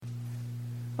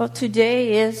Well,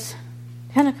 today is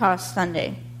Pentecost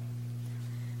Sunday.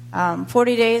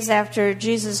 40 days after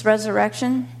Jesus'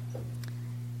 resurrection,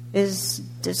 his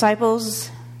disciples,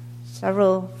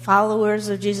 several followers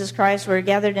of Jesus Christ, were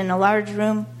gathered in a large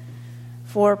room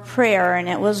for prayer. And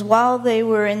it was while they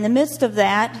were in the midst of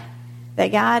that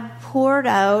God poured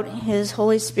out his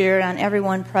Holy Spirit on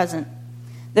everyone present.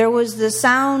 There was the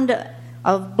sound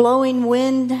of blowing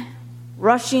wind,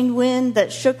 rushing wind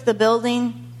that shook the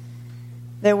building.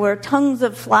 There were tongues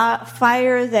of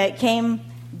fire that came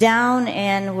down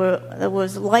and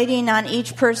was lighting on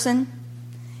each person.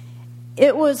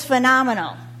 It was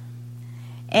phenomenal.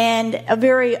 And a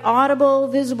very audible,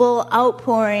 visible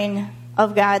outpouring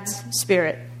of God's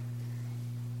Spirit.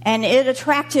 And it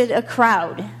attracted a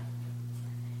crowd.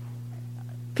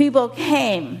 People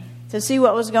came to see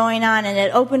what was going on, and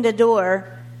it opened a door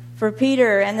for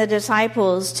Peter and the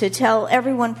disciples to tell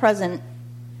everyone present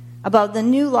about the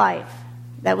new life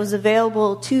that was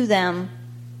available to them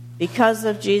because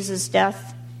of Jesus'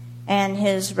 death and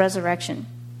his resurrection.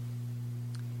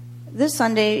 This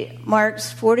Sunday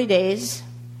marks 40 days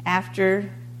after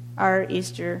our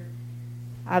Easter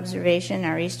observation,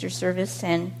 our Easter service,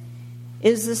 and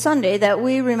is the Sunday that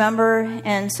we remember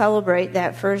and celebrate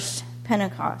that first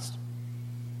Pentecost.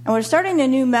 And we're starting a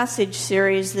new message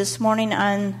series this morning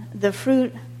on the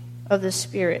fruit of the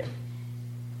Spirit.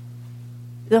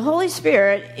 The Holy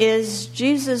Spirit is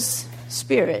Jesus'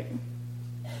 Spirit,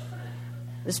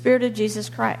 the Spirit of Jesus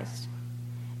Christ.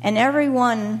 And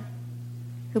everyone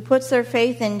who puts their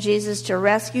faith in Jesus to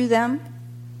rescue them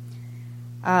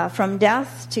from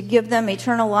death, to give them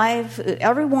eternal life,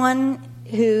 everyone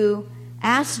who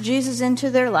asks Jesus into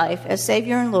their life as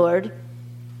Savior and Lord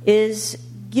is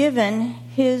given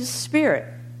his Spirit.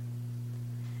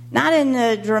 Not in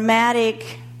the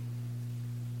dramatic,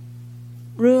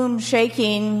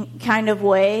 room-shaking kind of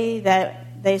way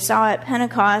that they saw at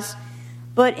Pentecost,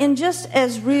 but in just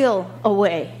as real a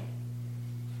way.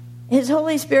 His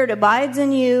Holy Spirit abides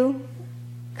in you,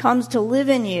 comes to live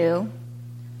in you,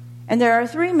 and there are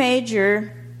three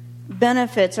major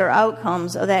benefits or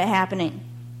outcomes of that happening.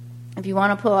 If you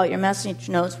want to pull out your message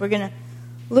notes, we're going to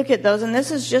look at those, and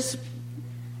this is just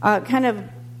kind of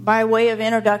by way of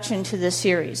introduction to this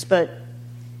series, but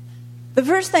the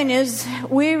first thing is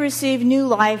we receive new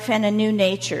life and a new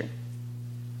nature.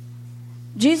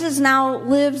 Jesus now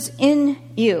lives in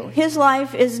you. His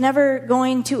life is never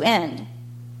going to end.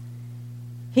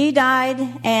 He died,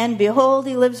 and behold,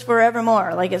 he lives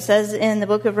forevermore, like it says in the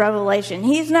book of Revelation.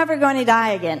 He's never going to die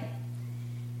again.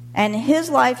 And his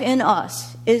life in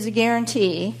us is a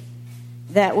guarantee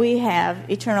that we have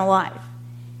eternal life.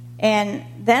 And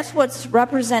that's what's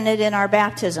represented in our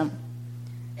baptism.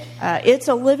 It's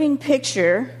a living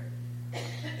picture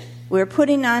we're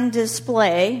putting on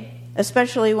display,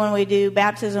 especially when we do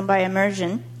baptism by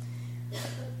immersion.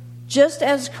 Just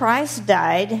as Christ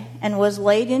died and was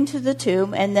laid into the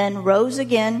tomb and then rose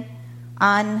again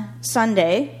on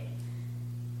Sunday,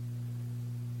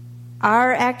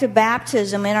 our act of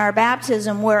baptism, in our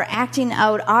baptism, we're acting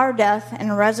out our death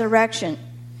and resurrection.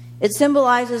 It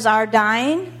symbolizes our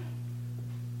dying,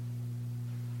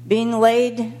 being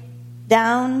laid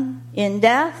down in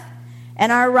death,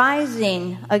 and our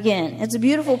rising again. It's a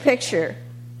beautiful picture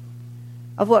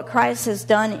of what Christ has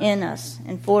done in us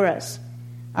and for us.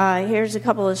 Here's a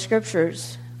couple of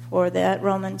scriptures for that.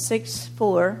 Romans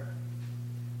 6:4.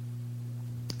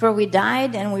 For we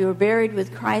died and we were buried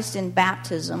with Christ in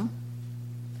baptism.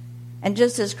 And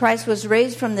just as Christ was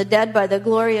raised from the dead by the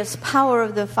glorious power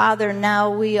of the Father, now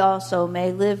we also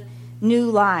may live new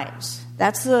lives.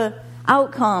 That's the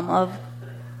outcome of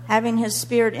having his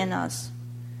Spirit in us.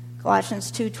 Colossians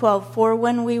 2:12, for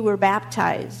when we were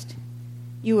baptized,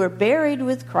 you were buried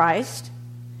with Christ,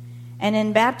 and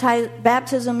in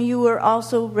baptism you were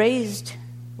also raised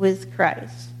with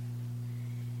Christ.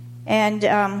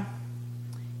 And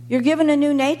you're given a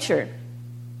new nature,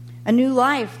 a new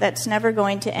life that's never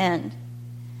going to end.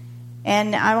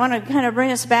 And I want to kind of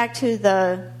bring us back to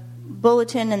the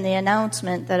bulletin and the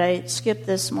announcement that I skipped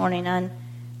this morning. On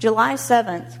July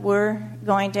 7th, we're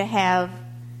going to have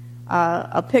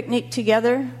a picnic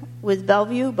together with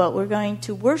Bellevue, but we're going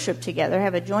to worship together,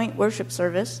 have a joint worship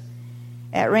service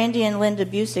at Randy and Linda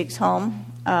Busick's home.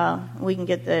 We can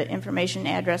get the information,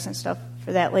 address, and stuff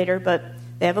for that later, but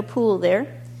they have a pool there.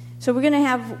 So we're going to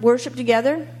have worship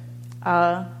together.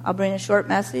 I'll bring a short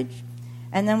message,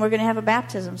 and then we're going to have a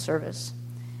baptism service.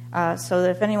 So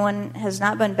that if anyone has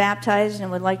not been baptized and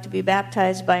would like to be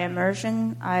baptized by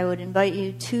immersion, I would invite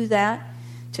you to that,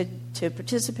 to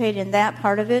participate in that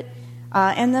part of it.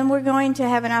 And then we're going to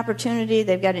have an opportunity.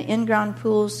 They've got an in-ground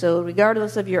pool, so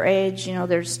regardless of your age,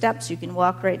 there's steps. You can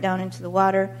walk right down into the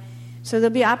water. So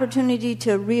there'll be opportunity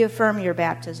to reaffirm your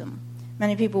baptism.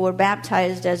 Many people were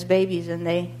baptized as babies, and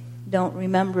they don't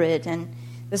remember it. And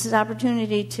this is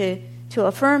opportunity to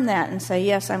affirm that and say,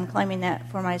 yes, I'm claiming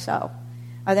that for myself.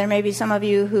 There may be some of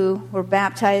you who were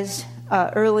baptized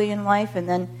early in life and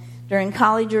then during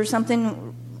college or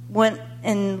something went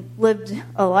and lived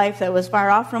a life that was far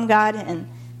off from God, and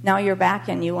now you're back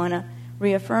and you want to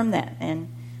reaffirm that and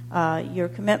your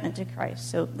commitment to Christ.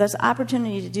 So there's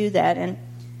opportunity to do that. And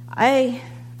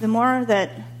the more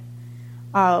that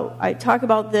I talk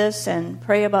about this and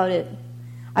pray about it,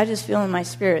 I just feel in my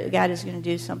spirit that God is going to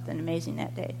do something amazing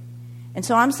that day. And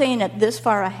so I'm saying it this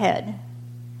far ahead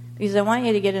because I want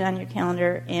you to get it on your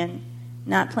calendar and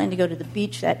not plan to go to the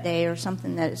beach that day or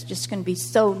something that is just going to be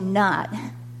so not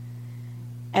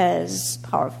as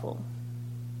powerful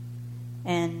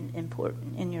and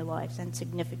important in your lives and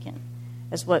significant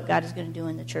as what God is going to do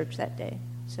in the church that day.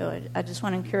 So I just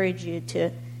want to encourage you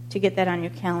to get that on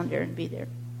your calendar and be there.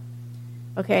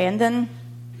 Okay, and then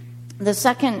the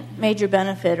second major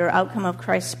benefit or outcome of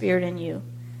Christ's Spirit in you,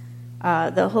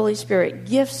 the Holy Spirit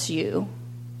gifts you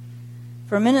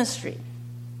for ministry.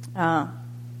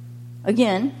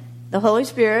 Again, the Holy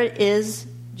Spirit is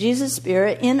Jesus'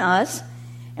 Spirit in us.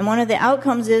 And one of the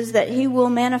outcomes is that He will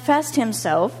manifest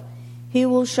Himself. He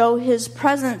will show His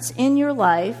presence in your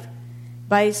life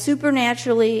by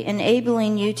supernaturally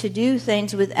enabling you to do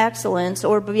things with excellence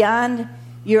or beyond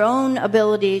your own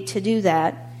ability to do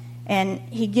that. And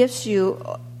He gifts you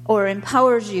or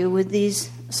empowers you with these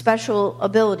special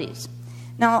abilities.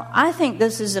 Now, I think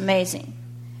this is amazing.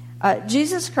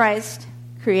 Jesus Christ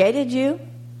created you.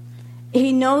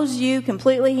 He knows you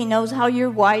completely. He knows how you're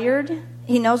wired.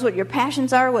 He knows what your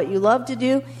passions are, what you love to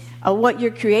do, what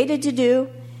you're created to do.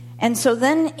 And so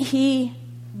then He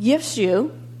gifts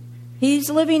you. He's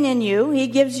living in you. He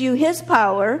gives you His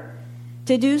power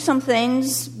to do some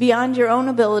things beyond your own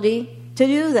ability to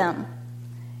do them.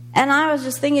 And I was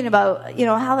just thinking about,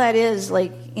 how that is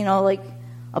like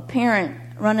a parent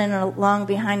running along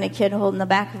behind a kid holding the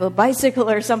back of a bicycle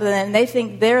or something, and they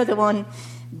think they're the one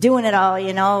doing it all,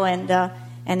 and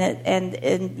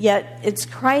yet it's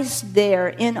Christ there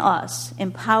in us,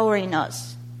 empowering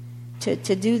us to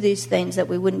do these things that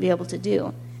we wouldn't be able to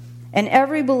do. And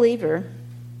every believer,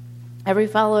 every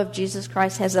follower of Jesus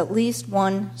Christ has at least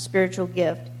one spiritual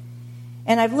gift.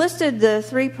 And I've listed the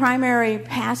three primary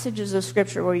passages of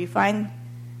Scripture where you find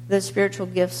the spiritual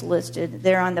gifts listed.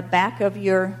 They're on the back of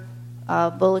your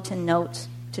bulletin notes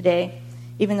today,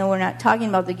 even though we're not talking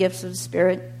about the gifts of the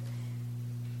Spirit.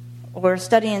 We're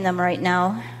studying them right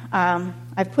now.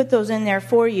 I've put those in there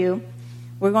for you.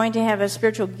 We're going to have a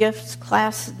spiritual gifts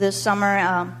class this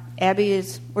summer. Abby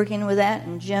is working with that,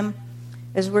 and Jim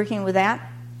is working with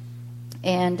that.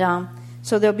 And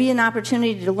so there'll be an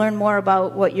opportunity to learn more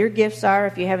about what your gifts are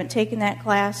if you haven't taken that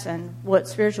class and what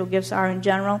spiritual gifts are in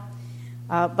general.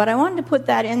 But I wanted to put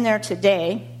that in there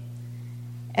today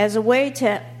as a way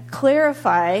to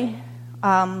clarify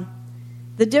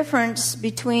the difference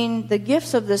between the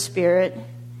gifts of the Spirit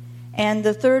and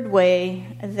the third way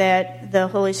that the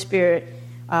Holy Spirit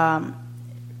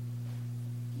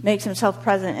makes Himself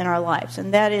present in our lives,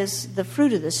 and that is the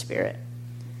fruit of the Spirit.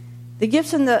 The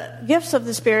gifts of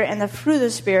the Spirit and the fruit of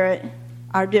the Spirit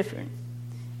are different.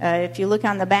 If you look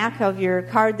on the back of your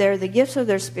card there, the gifts of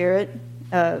their Spirit,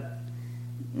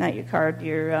 not your card,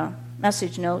 your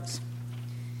message notes.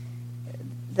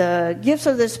 The gifts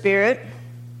of the Spirit,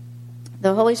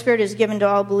 the Holy Spirit is given to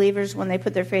all believers when they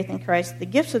put their faith in Christ. The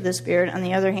gifts of the Spirit, on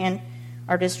the other hand,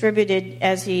 are distributed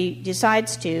as He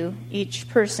decides to, each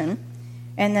person.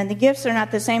 And then the gifts are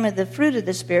not the same as the fruit of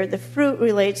the Spirit. The fruit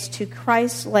relates to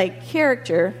Christ-like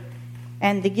character,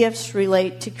 and the gifts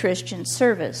relate to Christian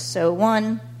service. So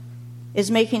one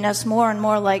is making us more and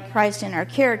more like Christ in our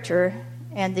character,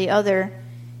 and the other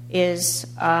is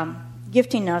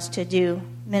gifting us to do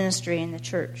ministry in the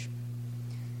church.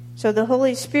 So the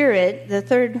Holy Spirit, the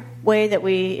third way that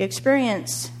we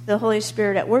experience the Holy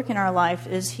Spirit at work in our life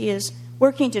is He is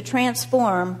working to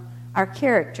transform our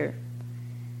character.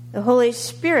 The Holy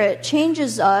Spirit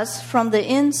changes us from the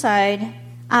inside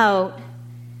out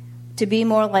to be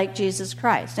more like Jesus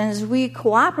Christ. And as we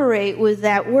cooperate with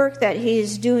that work that He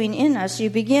is doing in us, you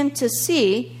begin to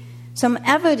see some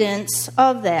evidence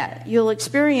of that. You'll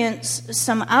experience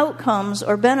some outcomes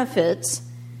or benefits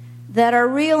that are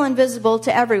real and visible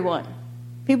to everyone.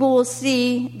 People will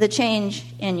see the change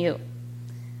in you.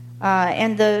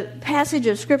 And the passage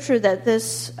of Scripture that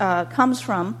this comes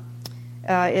from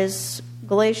is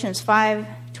Galatians 5:12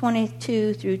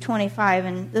 22 through 25,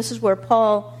 and this is where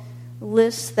Paul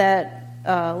lists that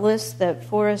list that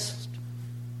Forrest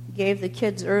gave the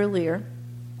kids earlier.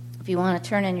 If you want to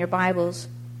turn in your Bibles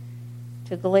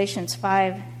to Galatians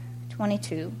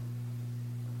 5:22.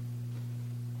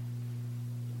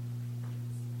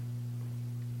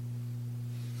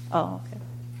 Oh, okay.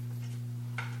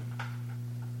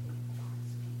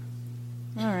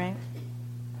 All right.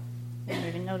 I didn't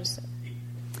even notice it.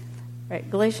 Right,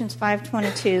 Galatians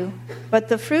 5:22. But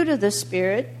the fruit of the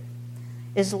Spirit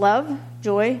is love,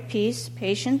 joy, peace,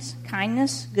 patience,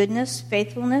 kindness, goodness,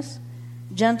 faithfulness,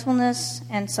 gentleness,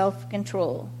 and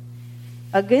self-control.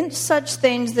 Against such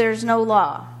things there's no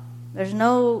law. There's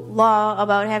no law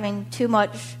about having too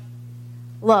much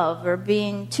love or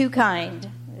being too kind.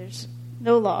 There's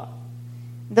no law.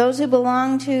 Those who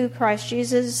belong to Christ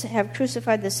Jesus have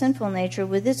crucified the sinful nature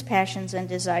with its passions and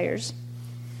desires.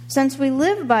 Since we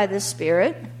live by the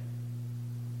Spirit,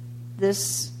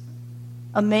 this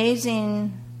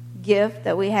amazing gift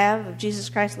that we have of Jesus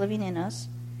Christ living in us,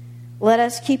 let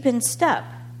us keep in step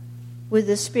with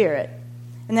the Spirit.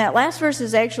 And that last verse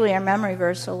is actually our memory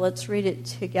verse, so let's read it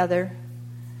together.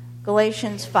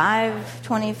 Galatians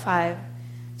 5:25.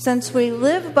 Since we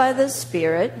live by the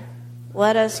Spirit,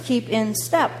 let us keep in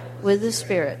step with the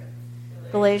Spirit.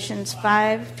 Galatians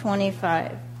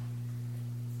 5:25.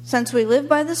 Since we live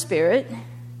by the Spirit,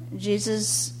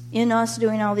 Jesus in us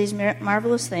doing all these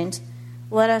marvelous things,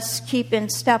 let us keep in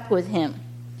step with Him.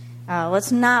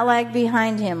 Let's not lag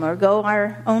behind Him or go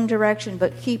our own direction,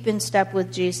 but keep in step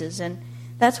with Jesus. And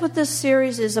that's what this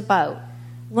series is about.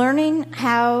 Learning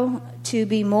how to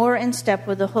be more in step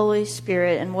with the Holy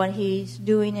Spirit and what He's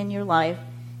doing in your life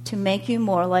to make you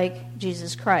more like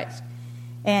Jesus Christ.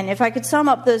 And if I could sum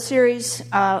up the series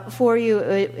for you,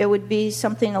 it would be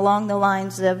something along the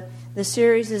lines of the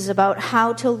series is about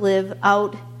how to live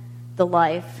out the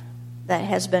life that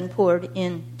has been poured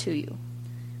into you.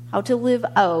 How to live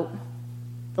out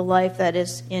the life that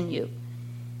is in you.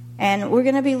 And we're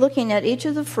going to be looking at each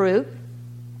of the fruit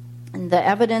and the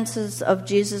evidences of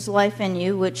Jesus' life in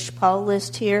you, which Paul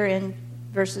lists here in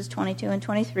verses 22 and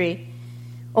 23.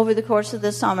 Over the course of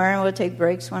the summer, and we'll take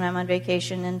breaks when I'm on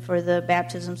vacation and for the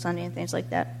baptism Sunday and things like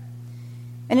that.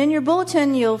 And in your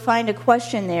bulletin, you'll find a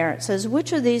question there. It says,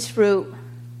 which of these fruit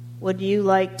would you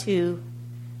like to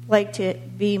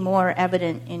be more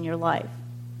evident in your life?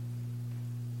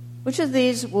 Which of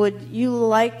these would you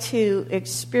like to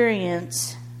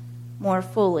experience more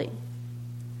fully?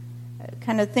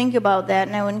 Kind of think about that,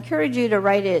 and I would encourage you to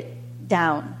write it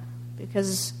down,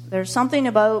 because there's something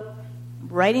about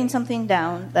writing something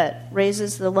down that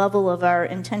raises the level of our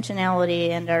intentionality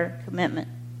and our commitment.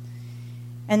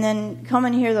 And then come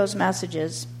and hear those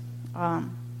messages.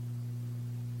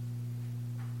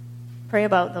 Pray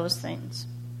about those things.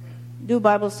 Do a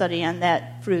Bible study on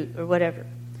that fruit or whatever.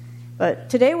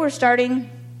 But today we're starting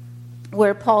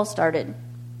where Paul started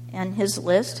in his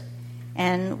list,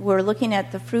 and we're looking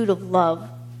at the fruit of love.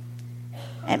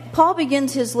 And Paul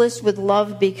begins his list with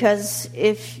love because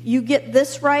if you get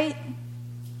this right,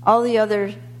 all the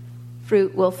other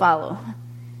fruit will follow.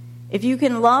 If you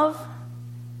can love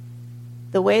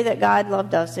the way that God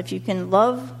loved us, if you can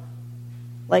love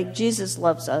like Jesus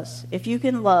loves us, if you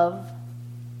can love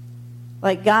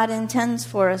like God intends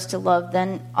for us to love,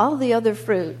 then all the other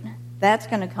fruit, that's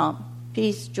going to come.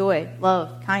 Peace, joy,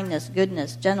 love, kindness,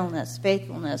 goodness, gentleness,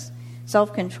 faithfulness,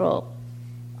 self-control.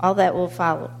 All that will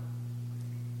follow.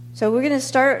 So we're going to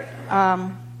start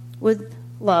with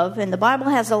love, and the Bible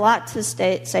has a lot to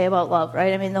say about love,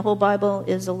 right? I mean, the whole Bible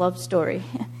is a love story.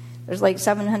 There's like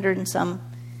 700 and some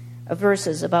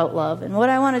verses about love. And what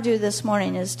I want to do this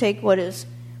morning is take what is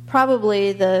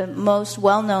probably the most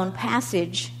well-known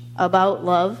passage about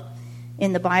love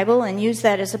in the Bible and use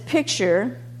that as a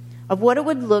picture of what it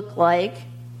would look like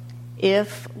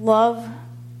if love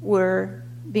were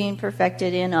being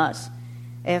perfected in us,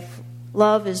 if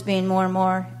love is being more and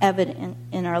more evident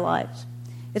in our lives.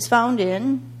 It's found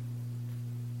in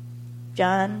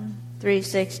John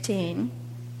 3:16.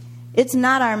 It's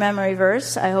not our memory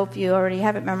verse. I hope you already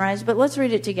have it memorized, but let's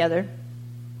read it together.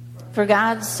 For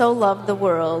God so loved the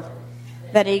world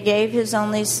that He gave His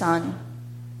only Son,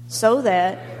 so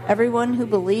that everyone who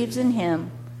believes in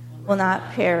Him will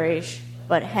not perish,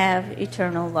 but have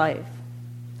eternal life.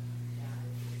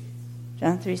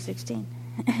 John 3:16.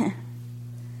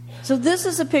 So this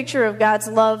is a picture of God's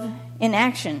love in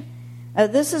action.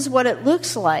 This is what it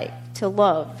looks like to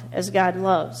love as God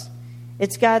loves.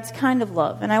 It's God's kind of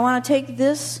love. And I want to take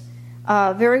this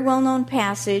very well-known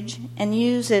passage and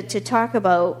use it to talk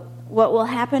about what will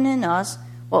happen in us,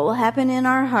 what will happen in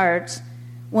our hearts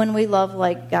when we love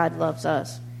like God loves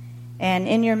us. And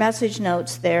in your message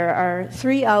notes, there are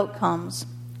 3 outcomes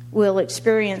we'll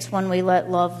experience when we let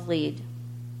love lead.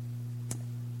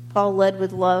 Paul led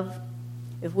with love.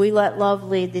 If we let love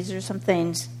lead, these are some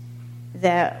things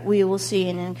that we will see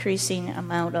an increasing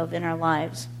amount of in our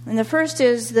lives. And the first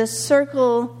is the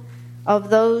circle of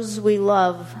those we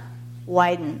love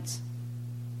widens.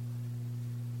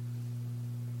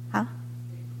 Huh?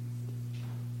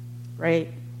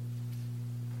 Right.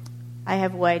 I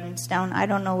have widens down. I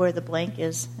don't know where the blank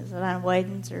is. Is it on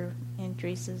widens or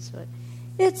increases? But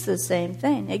it's the same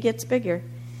thing. It gets bigger.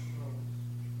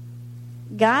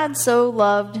 God so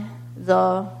loved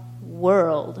the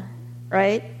world,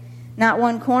 right? Not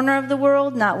one corner of the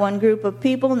world, not one group of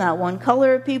people, not one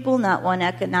color of people, not one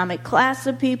economic class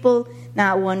of people,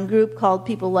 not one group called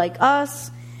people like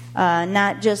us,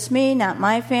 not just me, not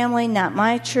my family, not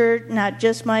my church, not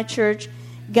just my church.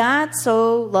 God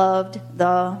so loved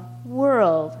the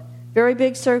world. Very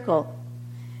big circle.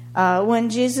 When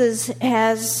Jesus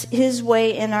has his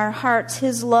way in our hearts,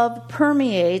 his love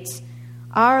permeates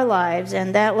our lives,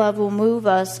 and that love will move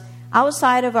us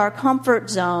outside of our comfort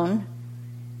zone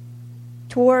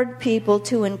toward people,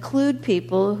 to include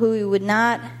people who we would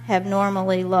not have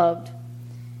normally loved.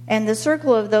 And the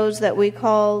circle of those that we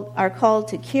are called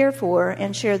to care for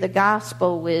and share the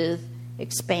gospel with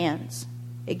expands.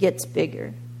 It gets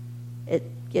bigger. It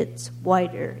gets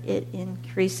wider. It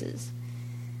increases.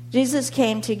 Jesus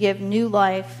came to give new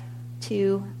life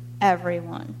to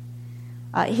everyone.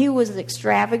 He was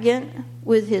extravagant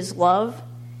with his love.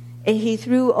 He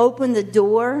threw open the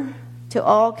door to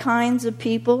all kinds of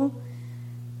people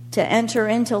to enter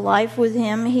into life with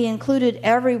him. He included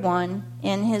everyone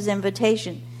in his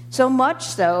invitation. So much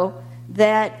so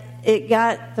that it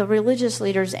got the religious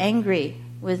leaders angry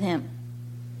with him,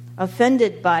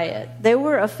 offended by it. They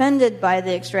were offended by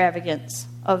the extravagance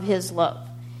of his love.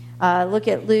 Look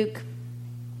at Luke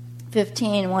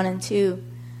 15, 1 and 2.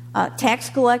 Tax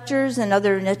collectors and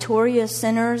other notorious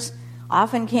sinners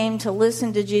often came to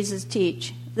listen to Jesus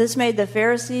teach. This made the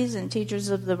Pharisees and teachers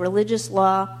of the religious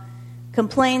law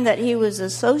complain that he was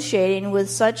associating with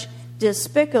such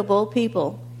despicable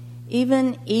people,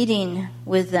 even eating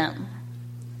with them.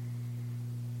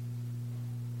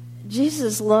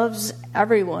 Jesus loves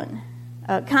everyone.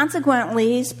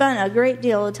 Consequently, he spent a great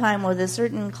deal of time with a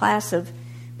certain class of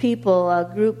people, a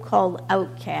group called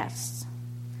outcasts.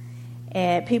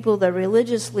 People the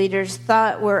religious leaders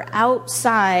thought were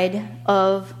outside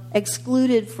of,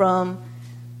 excluded from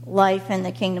life in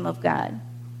the kingdom of God.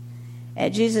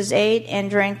 Jesus ate and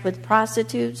drank with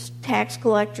prostitutes, tax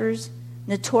collectors,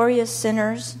 notorious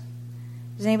sinners.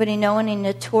 Does anybody know any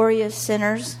notorious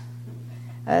sinners?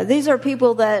 These are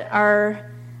people that are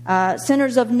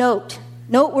sinners of note,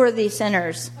 noteworthy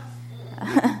sinners.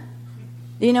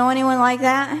 Do you know anyone like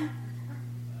that?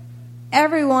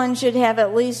 Everyone should have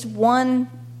at least one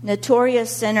notorious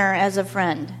sinner as a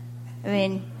friend. I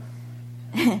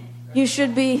mean, you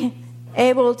should be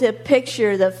able to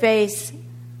picture the face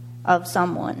of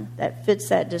someone that fits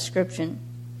that description.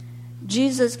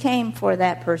 Jesus came for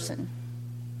that person.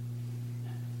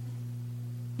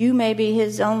 You may be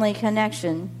his only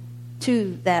connection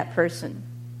to that person.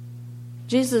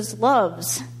 Jesus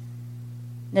loves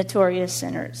notorious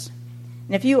sinners.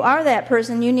 And if you are that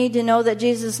person, you need to know that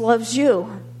Jesus loves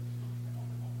you.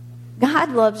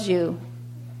 God loves you.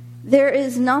 There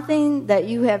is nothing that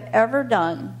you have ever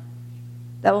done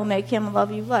that will make him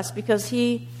love you less, because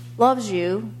he loves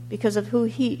you because of who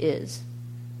he is,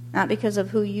 not because of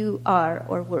who you are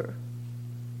or were.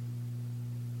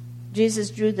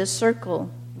 Jesus drew the circle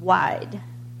wide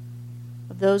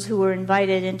of those who were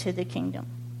invited into the kingdom.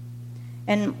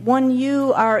 And when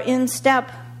you are in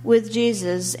step with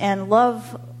Jesus and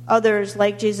love others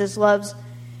like Jesus loves,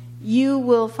 you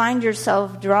will find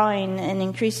yourself drawing an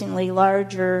increasingly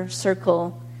larger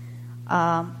circle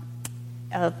of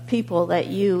people that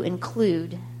you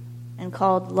include and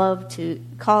are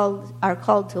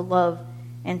called to love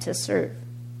and to serve.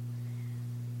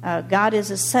 God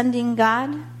is a sending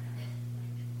God.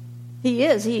 He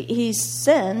is. He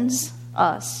sends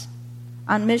us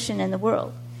on mission in the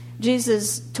world.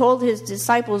 Jesus told his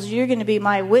disciples, "You're going to be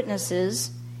my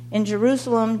witnesses in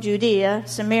Jerusalem, Judea,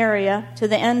 Samaria, to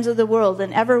the ends of the world,"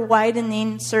 an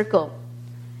ever-widening circle.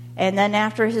 And then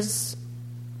after his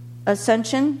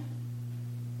ascension,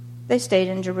 they stayed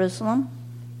in Jerusalem.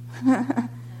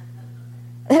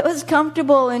 It was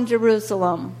comfortable in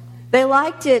Jerusalem. They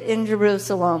liked it in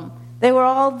Jerusalem. They were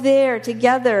all there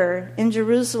together in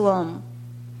Jerusalem,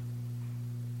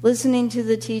 listening to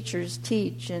the teachers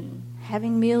teach and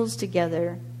having meals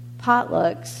together,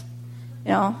 potlucks.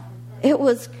 You know, it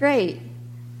was great.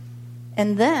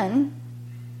 And then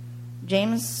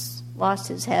James lost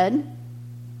his head.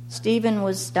 Stephen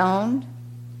was stoned.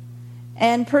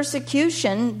 And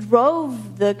persecution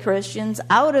drove the Christians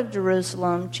out of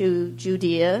Jerusalem to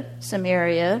Judea,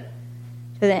 Samaria,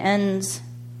 to the ends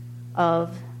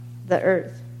of the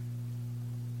earth.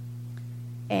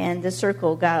 And the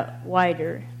circle got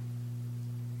wider.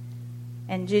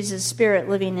 And Jesus' Spirit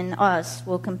living in us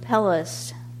will compel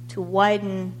us to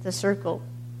widen the circle,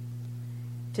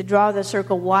 to draw the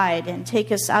circle wide and take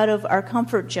us out of our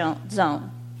comfort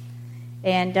zone.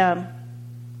 And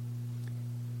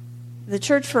the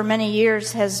church for many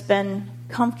years has been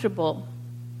comfortable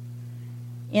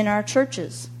in our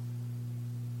churches.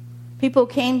 People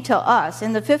came to us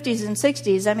in the 50s and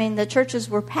 60s. I mean, the churches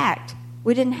were packed.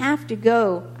 We didn't have to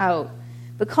go out.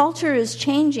 The culture is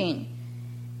changing.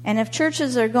 And if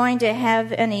churches are going to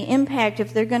have any impact,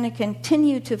 if they're going to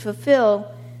continue to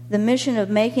fulfill the mission of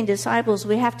making disciples,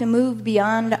 we have to move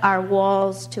beyond our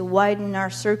walls to widen our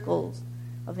circles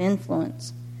of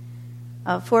influence.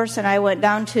 Forrest and I went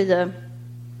down to the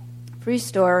Free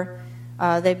Store.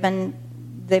 They've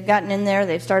gotten in there.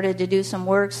 They've started to do some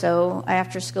work. So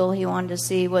after school, he wanted to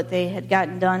see what they had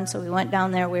gotten done. So we went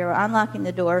down there. We were unlocking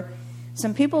the door.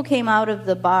 Some people came out of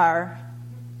the bar,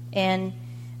 and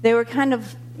they were kind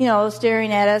of,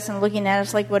 staring at us and looking at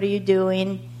us like, "What are you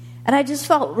doing?" And I just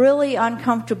felt really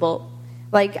uncomfortable,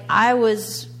 like I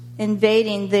was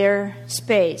invading their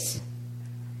space.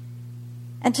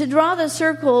 And to draw the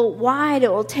circle wide,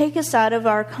 it will take us out of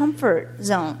our comfort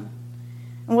zone.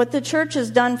 And what the church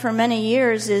has done for many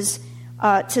years is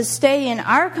to stay in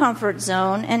our comfort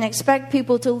zone and expect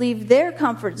people to leave their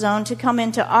comfort zone to come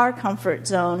into our comfort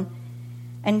zone.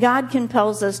 And God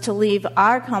compels us to leave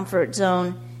our comfort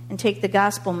zone and take the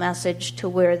gospel message to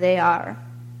where they are.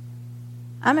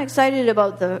 I'm excited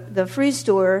about the Free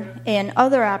Store and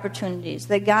other opportunities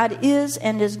that God is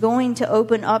and is going to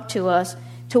open up to us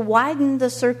to widen the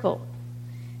circle,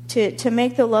 to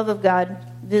make the love of God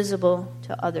visible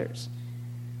to others.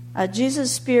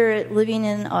 Jesus' Spirit living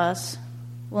in us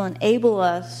will enable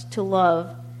us to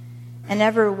love an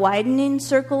ever-widening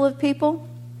circle of people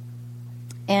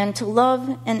and to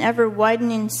love an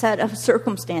ever-widening set of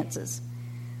circumstances.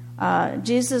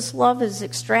 Jesus' love is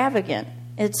extravagant.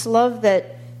 It's love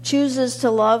that chooses to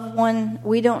love when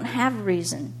we don't have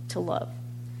reason to love.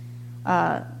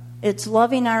 It's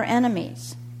loving our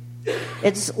enemies.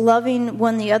 It's loving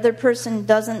when the other person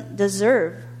doesn't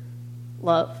deserve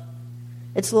love.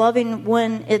 It's loving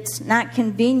when it's not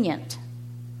convenient.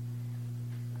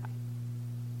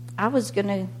 I was going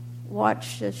to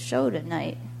watch a show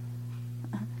tonight.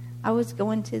 I was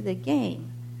going to the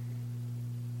game.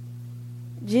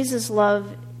 Jesus'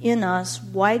 love in us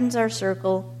widens our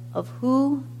circle of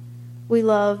who we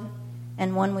love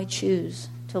and when we choose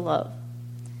to love.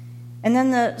 And then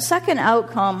the second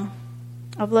outcome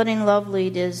of letting love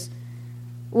lead is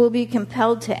we'll be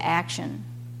compelled to action.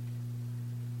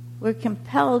 We're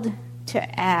compelled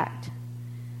to act.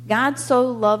 God so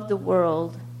loved the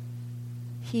world,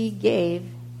 He gave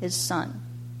His Son.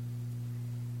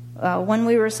 When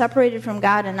we were separated from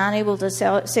God and unable to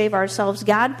save ourselves,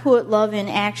 God put love in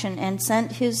action and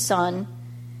sent His Son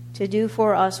to do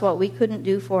for us what we couldn't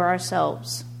do for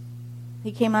ourselves.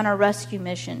 He came on a rescue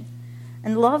mission.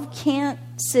 And love can't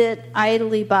sit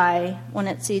idly by when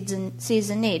it sees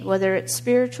a need, whether it's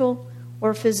spiritual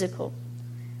or physical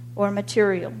or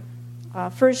material.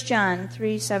 1 John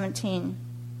 3:17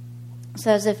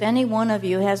 says, "If any one of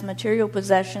you has material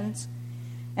possessions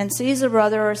and sees a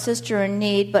brother or sister in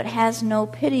need but has no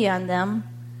pity on them,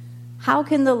 how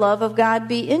can the love of God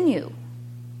be in you?"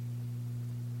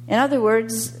 In other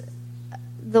words,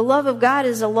 the love of God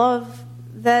is a love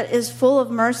that is full of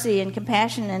mercy and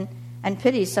compassion and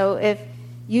pity. So if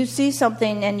you see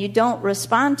something and you don't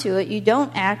respond to it, you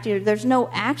don't act, there's no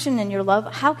action in your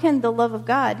love, how can the love of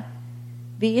God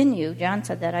be in you? John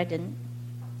said that, I didn't.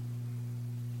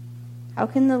 How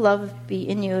can the love be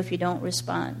in you if you don't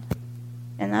respond?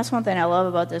 And that's one thing I love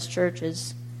about this church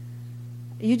is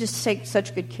you just take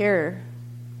such good care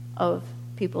of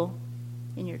people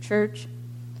in your church.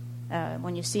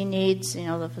 When you see needs, the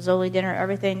Fazoli dinner,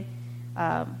 everything.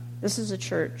 This is a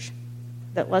church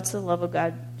that lets the love of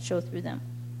God show through them.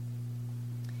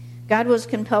 God was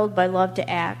compelled by love to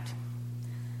act,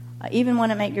 even when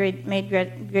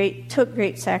it took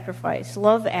great sacrifice.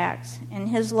 Love acts, and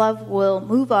His love will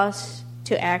move us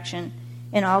to action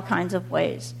in all kinds of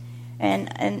ways.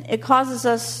 And it causes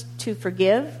us to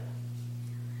forgive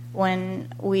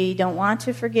when we don't want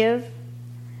to forgive.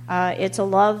 It's a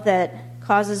love that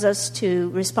causes us to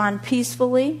respond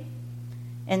peacefully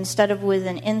instead of with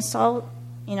an insult.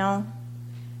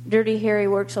 Dirty Harry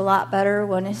works a lot better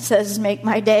when it says, make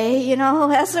my day,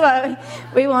 That's what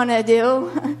we want to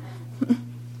do.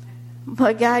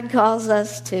 But God calls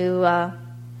us to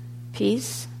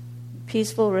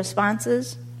peaceful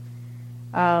responses,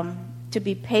 to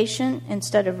be patient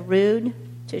instead of rude,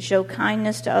 to show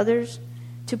kindness to others,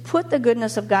 to put the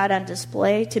goodness of God on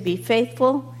display, to be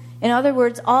faithful. In other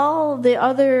words, all the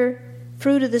other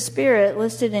fruit of the Spirit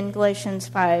listed in Galatians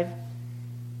 5,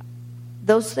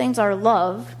 those things are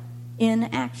love in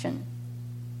action.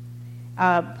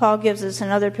 Paul gives us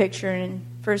another picture in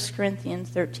 1 Corinthians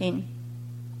 13.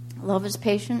 Love is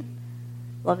patient.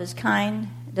 Love is kind.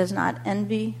 It does not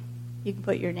envy. You can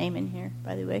put your name in here,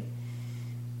 by the way.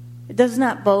 It does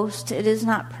not boast. It is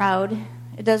not proud.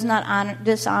 It does not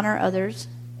dishonor others.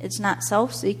 It's not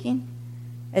self-seeking.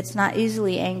 It's not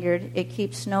easily angered. It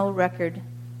keeps no record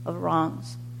of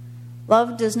wrongs.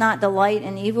 Love does not delight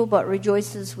in evil, but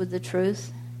rejoices with the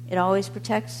truth. It always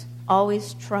protects,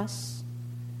 always trusts,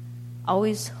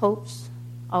 always hopes,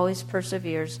 always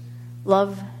perseveres.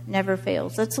 Love never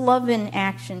fails. That's love in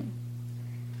action.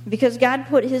 Because God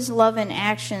put His love in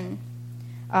action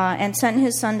and sent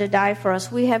His Son to die for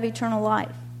us, we have eternal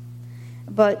life.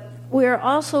 But we are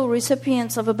also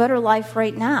recipients of a better life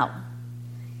right now.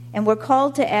 And we're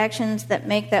called to actions that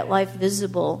make that life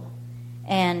visible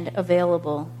and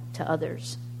available to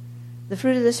others. The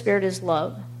fruit of the Spirit is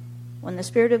love. When the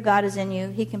Spirit of God is in you,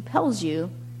 He compels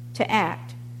you to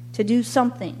act, to do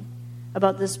something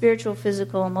about the spiritual,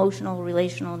 physical, emotional,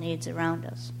 relational needs around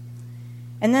us.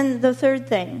 And then the third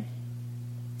thing,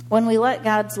 when we let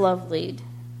God's love lead,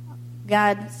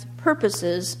 God's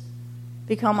purposes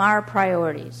become our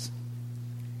priorities.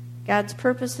 God's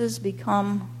purposes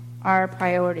become our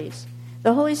priorities.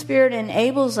 The Holy Spirit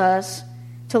enables us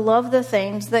to love the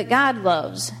things that God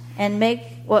loves and make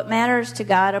what matters to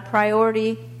God a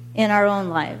priority in our own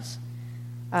lives.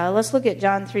 Let's look at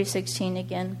John 3:16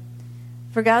 again.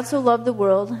 For God so loved the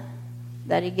world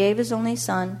that He gave His only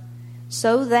Son,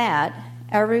 so that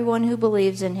everyone who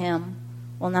believes in Him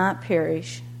will not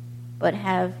perish, but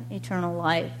have eternal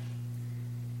life.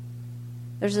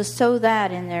 There's a so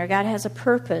that in there. God has a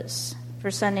purpose for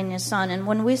sending His Son. And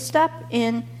when we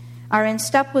are in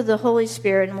step with the Holy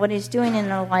Spirit and what He's doing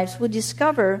in our lives, we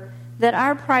discover that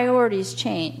our priorities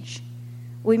change.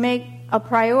 We make a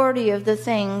priority of the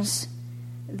things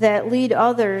that lead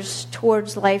others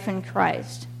towards life in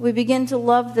Christ. We begin to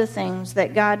love the things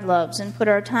that God loves and put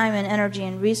our time and energy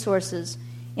and resources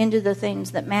into the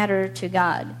things that matter to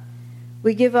God.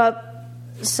 We give up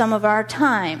some of our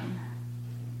time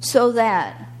so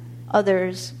that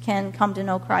others can come to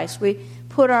know Christ. We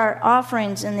put our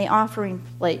offerings in the offering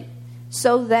plate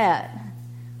so that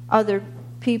other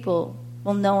people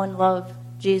will know and love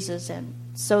Jesus, and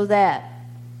so that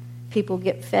people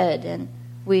get fed. And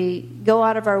we go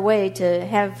out of our way to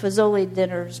have Fazoli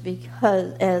dinners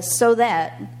so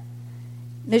that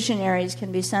missionaries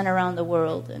can be sent around the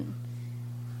world. And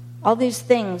all these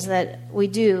things that we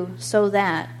do so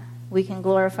that we can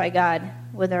glorify God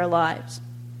with our lives.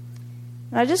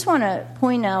 And I just want to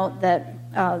point out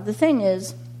that the thing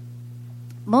is,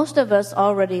 most of us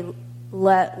already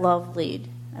let love lead.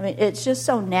 I mean, it's just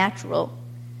so natural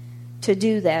to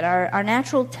do that. Our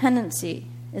natural tendency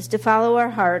is to follow our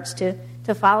hearts, to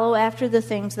follow after the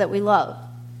things that we love.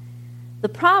 The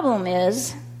problem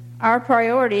is our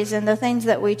priorities and the things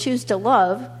that we choose to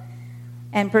love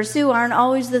and pursue aren't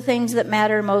always the things that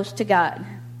matter most to God.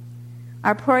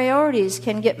 Our priorities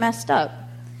can get messed up.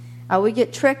 We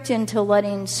get tricked into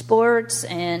letting sports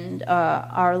and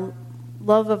our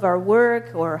love of our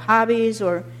work or hobbies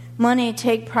or money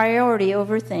take priority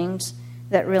over things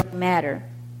that really matter.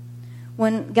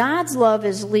 When God's love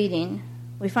is leading,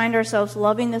 we find ourselves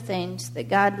loving the things that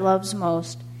God loves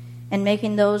most and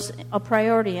making those a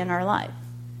priority in our life.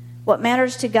 What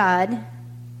matters to God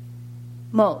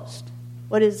most?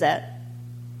 What is that?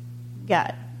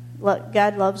 God.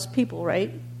 God loves people,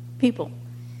 right? People.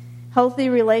 Healthy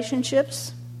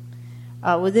relationships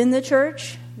within the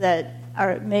church that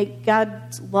make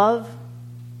God's love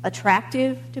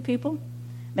attractive to people.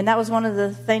 I mean, that was one of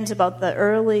the things about the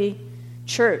early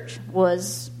church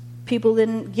was people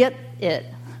didn't get it.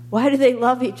 Why do they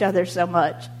love each other so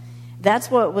much?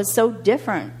 That's what was so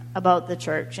different about the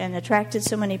church and attracted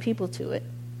so many people to it.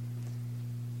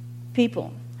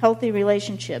 People, healthy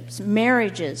relationships,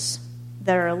 marriages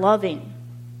that are loving,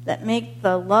 that make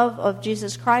the love of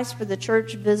Jesus Christ for the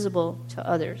church visible to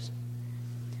others.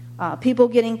 People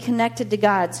getting connected to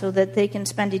God so that they can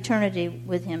spend eternity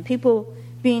with Him. People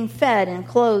being fed and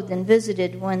clothed and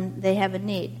visited when they have a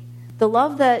need. The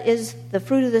love that is the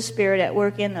fruit of the Spirit at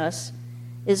work in us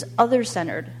is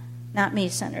other-centered, not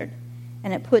me-centered.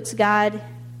 and it puts God,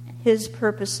 His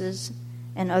purposes,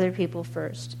 and other people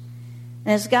first.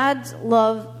 And as God's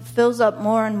love fills up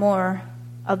more and more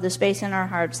of the space in our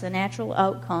hearts, the natural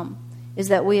outcome is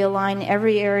that we align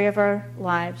every area of our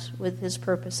lives with His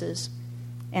purposes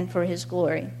and for His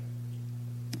glory.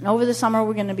 And over the summer,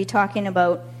 we're going to be talking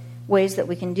about ways that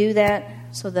we can do that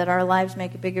so that our lives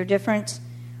make a bigger difference,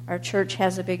 our church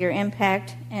has a bigger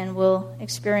impact, and we'll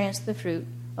experience the fruit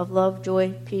of love,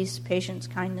 joy, peace, patience,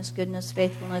 kindness, goodness,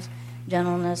 faithfulness,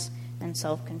 gentleness, and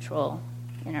self-control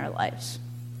in our lives.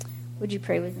 Would you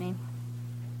pray with me?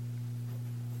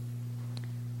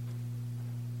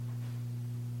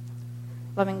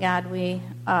 Loving God, we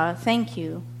thank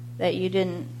you that you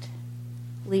didn't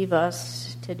leave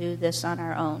us to do this on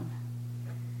our own.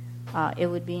 It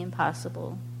would be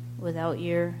impossible without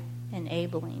your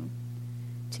enabling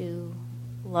to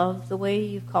love the way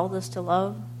you've called us to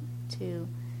love, to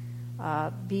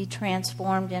be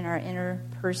transformed in our inner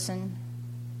person,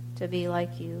 to be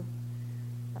like you.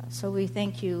 So we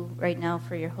thank you right now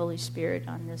for your Holy Spirit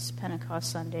on this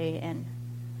Pentecost Sunday and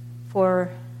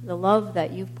for the love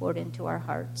that you've poured into our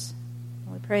hearts.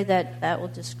 And we pray that that will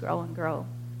just grow and grow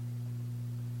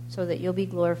so that you'll be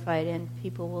glorified and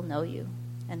people will know you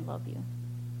and love you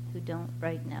who don't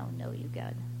right now know you,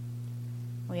 God.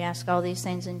 We ask all these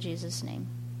things in Jesus' name.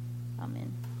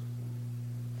 Amen.